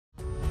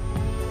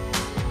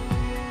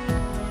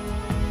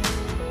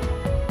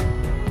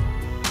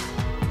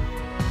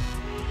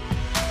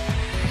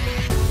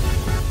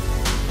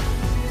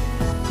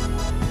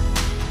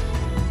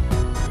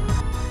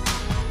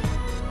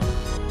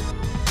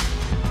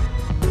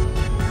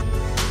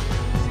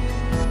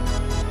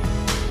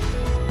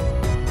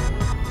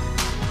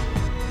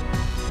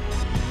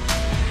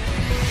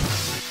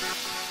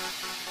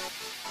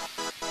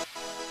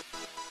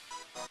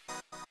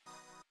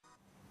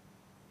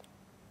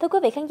quý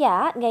vị khán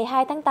giả, ngày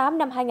 2 tháng 8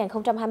 năm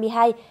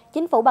 2022,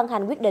 Chính phủ ban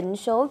hành quyết định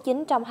số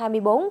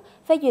 924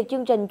 phê duyệt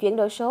chương trình chuyển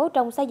đổi số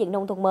trong xây dựng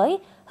nông thôn mới,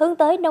 hướng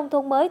tới nông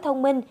thôn mới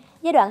thông minh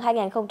giai đoạn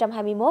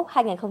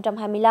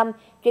 2021-2025.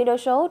 Chuyển đổi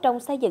số trong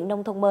xây dựng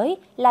nông thôn mới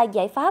là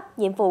giải pháp,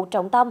 nhiệm vụ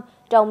trọng tâm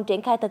trong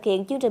triển khai thực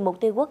hiện chương trình mục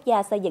tiêu quốc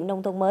gia xây dựng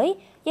nông thôn mới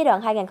giai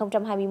đoạn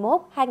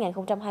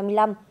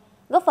 2021-2025,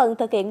 góp phần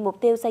thực hiện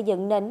mục tiêu xây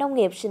dựng nền nông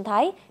nghiệp sinh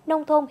thái,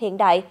 nông thôn hiện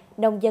đại,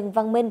 nông dân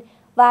văn minh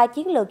và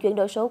chiến lược chuyển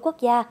đổi số quốc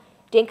gia,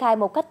 triển khai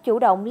một cách chủ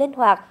động, linh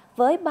hoạt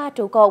với 3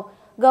 trụ cột,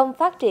 gồm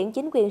phát triển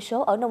chính quyền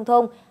số ở nông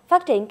thôn,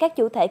 phát triển các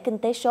chủ thể kinh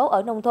tế số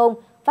ở nông thôn,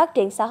 phát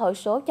triển xã hội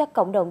số cho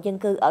cộng đồng dân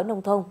cư ở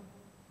nông thôn.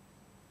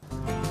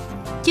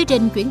 Chương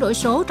trình chuyển đổi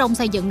số trong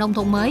xây dựng nông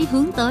thôn mới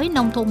hướng tới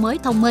nông thôn mới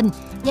thông minh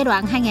giai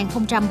đoạn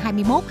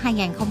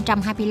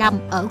 2021-2025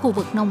 ở khu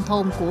vực nông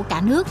thôn của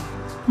cả nước.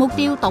 Mục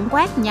tiêu tổng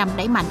quát nhằm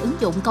đẩy mạnh ứng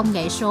dụng công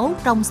nghệ số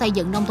trong xây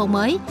dựng nông thôn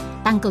mới,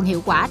 tăng cường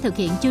hiệu quả thực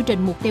hiện chương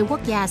trình mục tiêu quốc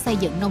gia xây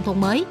dựng nông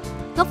thôn mới,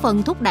 góp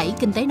phần thúc đẩy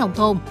kinh tế nông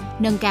thôn,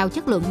 nâng cao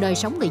chất lượng đời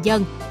sống người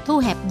dân, thu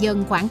hẹp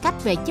dần khoảng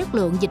cách về chất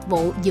lượng dịch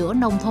vụ giữa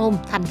nông thôn,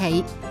 thành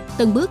thị,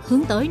 từng bước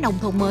hướng tới nông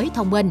thôn mới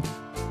thông minh.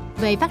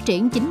 Về phát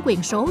triển chính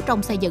quyền số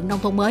trong xây dựng nông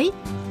thôn mới,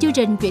 chương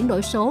trình chuyển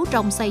đổi số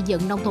trong xây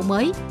dựng nông thôn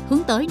mới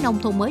hướng tới nông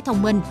thôn mới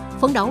thông minh,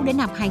 phấn đấu đến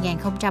năm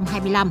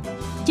 2025.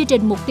 Chương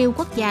trình mục tiêu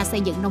quốc gia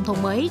xây dựng nông thôn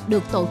mới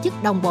được tổ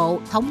chức đồng bộ,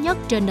 thống nhất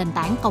trên nền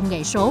tảng công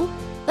nghệ số.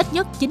 Ít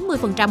nhất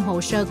 90%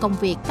 hồ sơ công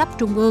việc cấp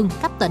trung ương,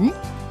 cấp tỉnh,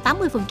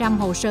 80%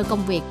 hồ sơ công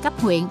việc cấp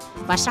huyện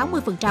và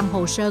 60%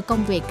 hồ sơ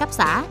công việc cấp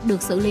xã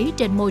được xử lý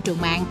trên môi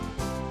trường mạng.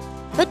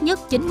 Ít nhất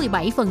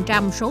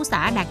 97% số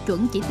xã đạt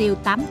chuẩn chỉ tiêu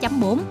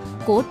 8.4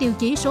 của tiêu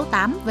chí số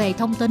 8 về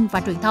thông tin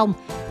và truyền thông,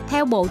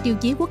 theo Bộ Tiêu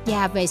chí Quốc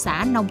gia về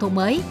xã nông thôn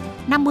mới.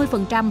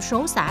 50%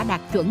 số xã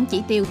đạt chuẩn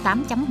chỉ tiêu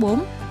 8.4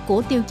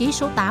 của tiêu chí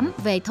số 8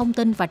 về thông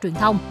tin và truyền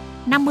thông.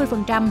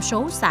 50%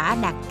 số xã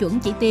đạt chuẩn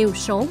chỉ tiêu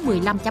số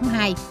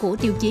 15.2 của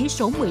tiêu chí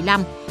số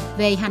 15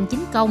 về hành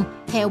chính công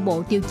theo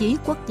Bộ Tiêu chí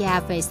Quốc gia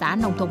về xã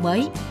nông thôn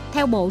mới,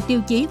 theo Bộ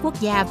Tiêu chí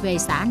Quốc gia về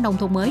xã nông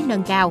thôn mới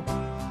nâng cao.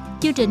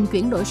 Chương trình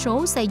chuyển đổi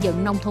số xây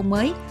dựng nông thôn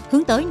mới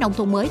hướng tới nông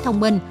thôn mới thông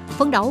minh,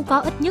 phấn đấu có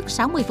ít nhất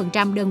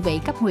 60% đơn vị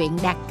cấp huyện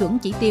đạt chuẩn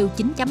chỉ tiêu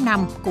 9.5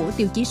 của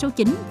tiêu chí số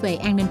 9 về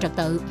an ninh trật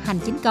tự, hành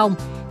chính công,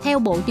 theo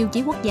Bộ Tiêu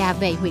chí Quốc gia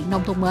về huyện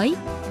nông thôn mới.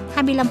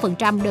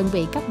 25% đơn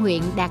vị cấp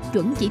huyện đạt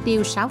chuẩn chỉ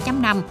tiêu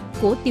 6.5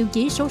 của tiêu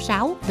chí số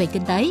 6 về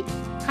kinh tế.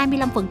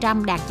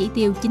 25% đạt chỉ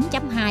tiêu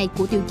 9.2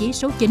 của tiêu chí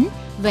số 9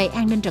 về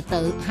an ninh trật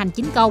tự, hành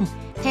chính công,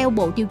 theo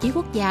Bộ Tiêu chí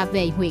Quốc gia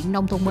về huyện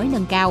nông thôn mới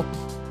nâng cao.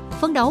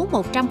 Phấn đấu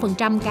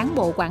 100% cán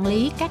bộ quản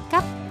lý các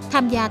cấp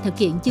tham gia thực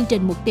hiện chương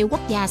trình mục tiêu quốc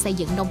gia xây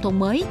dựng nông thôn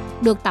mới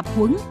được tập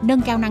huấn,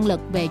 nâng cao năng lực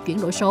về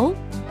chuyển đổi số.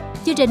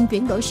 Chương trình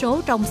chuyển đổi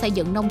số trong xây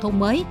dựng nông thôn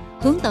mới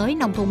hướng tới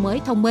nông thôn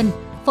mới thông minh,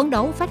 phấn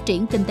đấu phát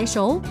triển kinh tế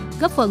số,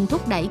 góp phần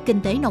thúc đẩy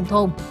kinh tế nông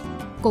thôn.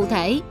 Cụ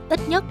thể,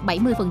 ít nhất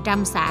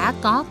 70% xã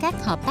có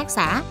các hợp tác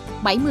xã,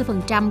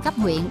 70% cấp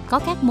huyện có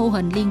các mô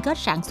hình liên kết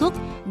sản xuất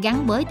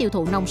gắn với tiêu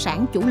thụ nông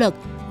sản chủ lực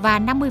và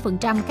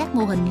 50% các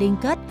mô hình liên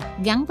kết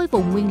gắn với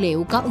vùng nguyên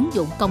liệu có ứng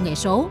dụng công nghệ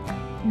số.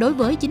 Đối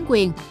với chính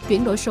quyền,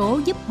 chuyển đổi số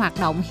giúp hoạt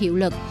động hiệu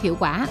lực, hiệu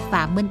quả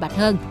và minh bạch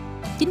hơn.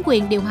 Chính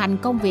quyền điều hành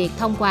công việc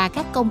thông qua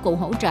các công cụ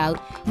hỗ trợ,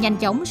 nhanh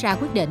chóng ra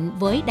quyết định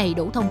với đầy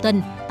đủ thông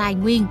tin, tài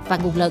nguyên và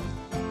nguồn lực.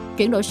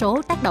 Chuyển đổi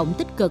số tác động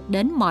tích cực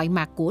đến mọi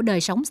mặt của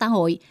đời sống xã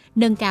hội,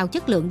 nâng cao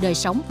chất lượng đời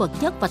sống vật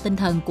chất và tinh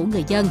thần của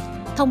người dân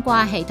thông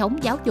qua hệ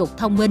thống giáo dục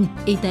thông minh,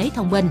 y tế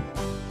thông minh.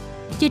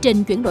 Chương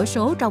trình chuyển đổi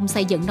số trong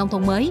xây dựng nông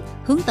thôn mới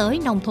hướng tới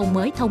nông thôn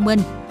mới thông minh,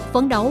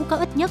 phấn đấu có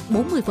ít nhất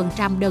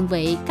 40% đơn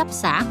vị cấp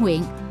xã huyện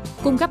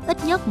cung cấp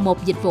ít nhất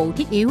một dịch vụ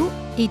thiết yếu,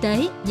 y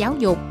tế, giáo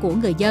dục của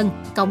người dân,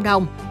 cộng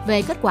đồng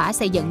về kết quả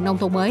xây dựng nông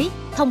thôn mới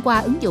thông qua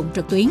ứng dụng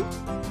trực tuyến.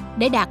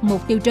 Để đạt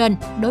mục tiêu trên,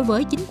 đối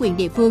với chính quyền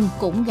địa phương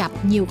cũng gặp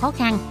nhiều khó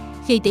khăn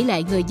khi tỷ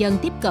lệ người dân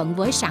tiếp cận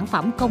với sản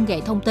phẩm công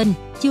nghệ thông tin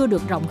chưa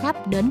được rộng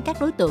khắp đến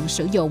các đối tượng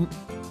sử dụng.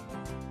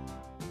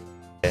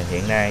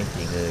 Hiện nay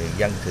thì người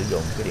dân sử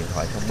dụng cái điện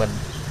thoại thông minh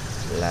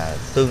là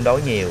tương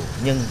đối nhiều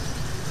nhưng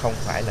không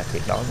phải là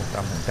tuyệt đối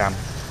 100%.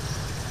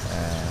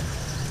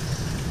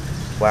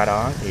 Qua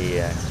đó thì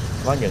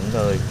có những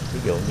người, ví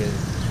dụ như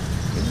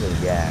những người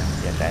già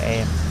và trẻ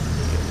em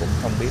thì cũng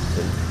không biết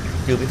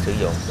chưa biết sử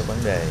dụng cái vấn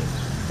đề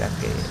các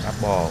cái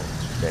Apple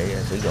để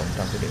sử dụng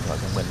trong cái điện thoại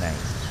thông minh này.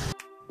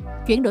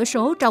 Chuyển đổi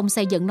số trong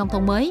xây dựng nông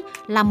thôn mới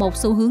là một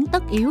xu hướng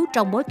tất yếu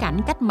trong bối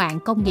cảnh cách mạng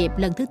công nghiệp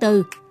lần thứ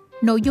tư.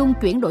 Nội dung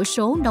chuyển đổi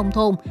số nông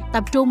thôn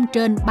tập trung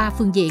trên 3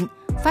 phương diện: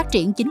 phát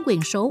triển chính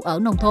quyền số ở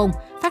nông thôn,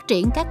 phát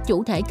triển các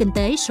chủ thể kinh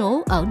tế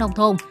số ở nông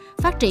thôn,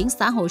 phát triển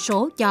xã hội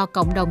số cho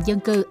cộng đồng dân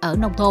cư ở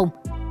nông thôn.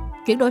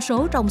 Chuyển đổi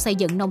số trong xây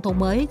dựng nông thôn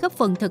mới góp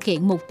phần thực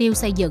hiện mục tiêu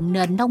xây dựng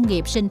nền nông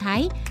nghiệp sinh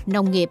thái,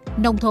 nông nghiệp,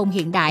 nông thôn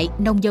hiện đại,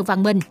 nông dân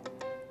văn minh.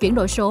 Chuyển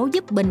đổi số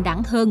giúp bình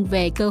đẳng hơn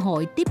về cơ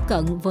hội tiếp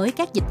cận với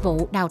các dịch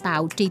vụ đào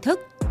tạo tri thức.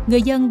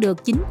 Người dân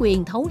được chính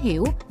quyền thấu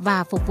hiểu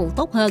và phục vụ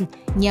tốt hơn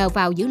nhờ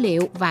vào dữ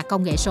liệu và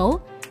công nghệ số,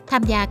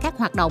 tham gia các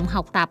hoạt động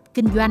học tập,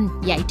 kinh doanh,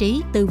 giải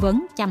trí, tư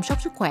vấn, chăm sóc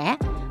sức khỏe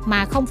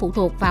mà không phụ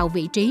thuộc vào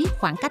vị trí,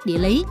 khoảng cách địa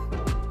lý.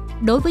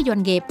 Đối với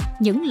doanh nghiệp,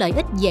 những lợi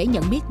ích dễ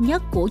nhận biết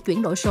nhất của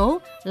chuyển đổi số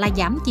là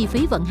giảm chi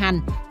phí vận hành,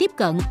 tiếp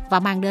cận và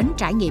mang đến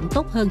trải nghiệm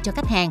tốt hơn cho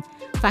khách hàng,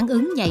 phản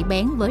ứng nhạy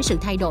bén với sự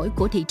thay đổi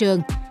của thị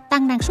trường,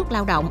 tăng năng suất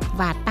lao động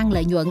và tăng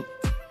lợi nhuận.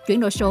 Chuyển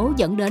đổi số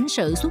dẫn đến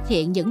sự xuất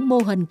hiện những mô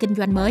hình kinh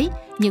doanh mới,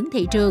 những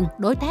thị trường,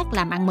 đối tác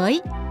làm ăn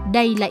mới.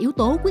 Đây là yếu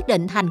tố quyết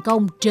định thành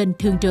công trên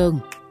thương trường.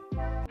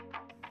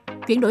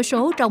 Chuyển đổi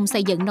số trong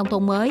xây dựng nông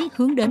thôn mới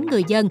hướng đến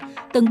người dân,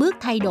 từng bước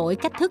thay đổi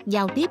cách thức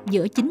giao tiếp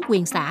giữa chính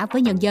quyền xã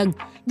với nhân dân,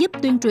 giúp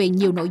tuyên truyền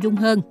nhiều nội dung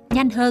hơn,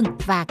 nhanh hơn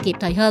và kịp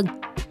thời hơn.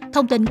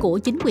 Thông tin của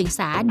chính quyền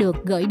xã được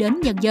gửi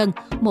đến nhân dân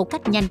một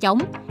cách nhanh chóng,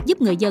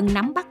 giúp người dân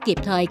nắm bắt kịp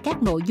thời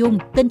các nội dung,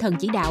 tinh thần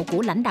chỉ đạo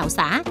của lãnh đạo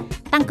xã,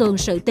 tăng cường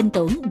sự tin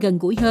tưởng gần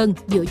gũi hơn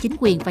giữa chính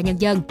quyền và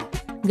nhân dân.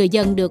 Người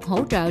dân được hỗ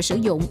trợ sử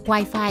dụng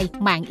Wi-Fi,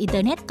 mạng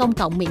Internet công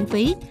cộng miễn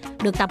phí,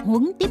 được tập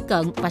huấn tiếp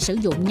cận và sử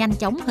dụng nhanh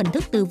chóng hình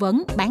thức tư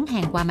vấn bán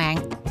hàng qua mạng.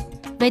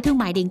 Về thương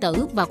mại điện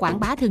tử và quảng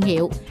bá thương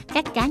hiệu,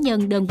 các cá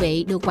nhân đơn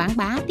vị được quảng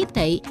bá tiếp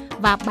thị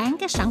và bán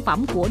các sản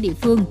phẩm của địa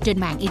phương trên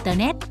mạng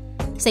Internet.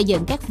 Xây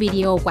dựng các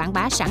video quảng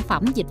bá sản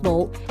phẩm dịch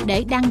vụ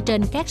để đăng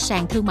trên các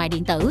sàn thương mại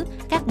điện tử,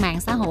 các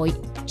mạng xã hội,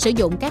 sử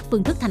dụng các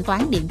phương thức thanh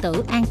toán điện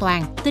tử an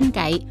toàn, tin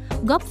cậy,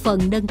 góp phần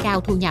nâng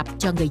cao thu nhập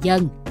cho người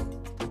dân.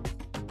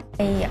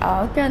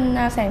 Ở trên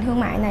sàn thương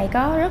mại này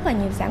có rất là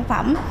nhiều sản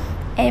phẩm.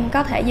 Em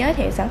có thể giới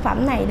thiệu sản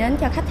phẩm này đến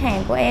cho khách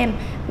hàng của em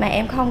mà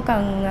em không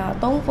cần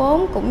tốn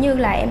vốn, cũng như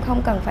là em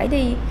không cần phải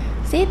đi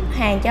ship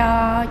hàng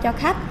cho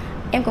khách.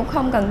 Em cũng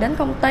không cần đến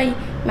công ty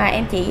mà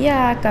em chỉ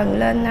cần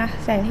lên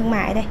sàn thương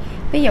mại đây.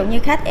 Ví dụ như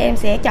khách em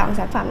sẽ chọn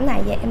sản phẩm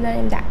này và em lên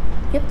em đặt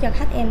giúp cho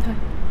khách em thôi.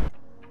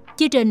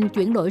 Chương trình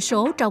chuyển đổi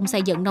số trong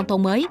xây dựng nông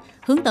thôn mới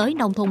hướng tới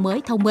nông thôn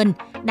mới thông minh,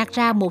 đặt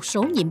ra một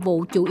số nhiệm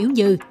vụ chủ yếu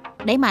như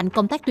đẩy mạnh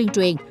công tác tuyên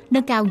truyền,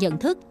 nâng cao nhận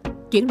thức,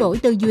 chuyển đổi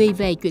tư duy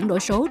về chuyển đổi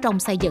số trong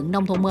xây dựng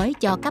nông thôn mới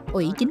cho cấp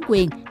ủy chính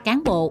quyền,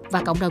 cán bộ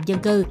và cộng đồng dân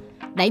cư,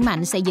 đẩy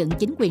mạnh xây dựng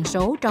chính quyền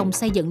số trong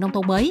xây dựng nông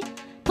thôn mới,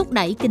 thúc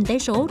đẩy kinh tế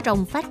số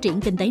trong phát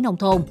triển kinh tế nông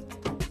thôn.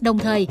 Đồng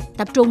thời,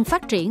 tập trung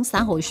phát triển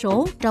xã hội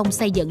số trong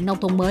xây dựng nông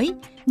thôn mới,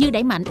 như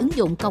đẩy mạnh ứng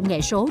dụng công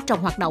nghệ số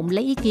trong hoạt động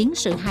lấy ý kiến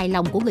sự hài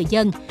lòng của người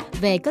dân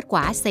về kết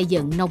quả xây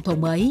dựng nông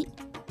thôn mới.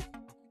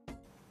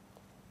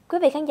 Quý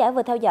vị khán giả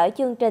vừa theo dõi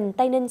chương trình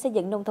Tây Ninh xây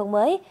dựng nông thôn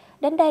mới.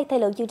 Đến đây, thời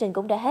lượng chương trình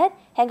cũng đã hết.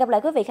 Hẹn gặp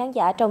lại quý vị khán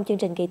giả trong chương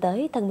trình kỳ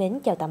tới. Thân mến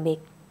chào tạm biệt.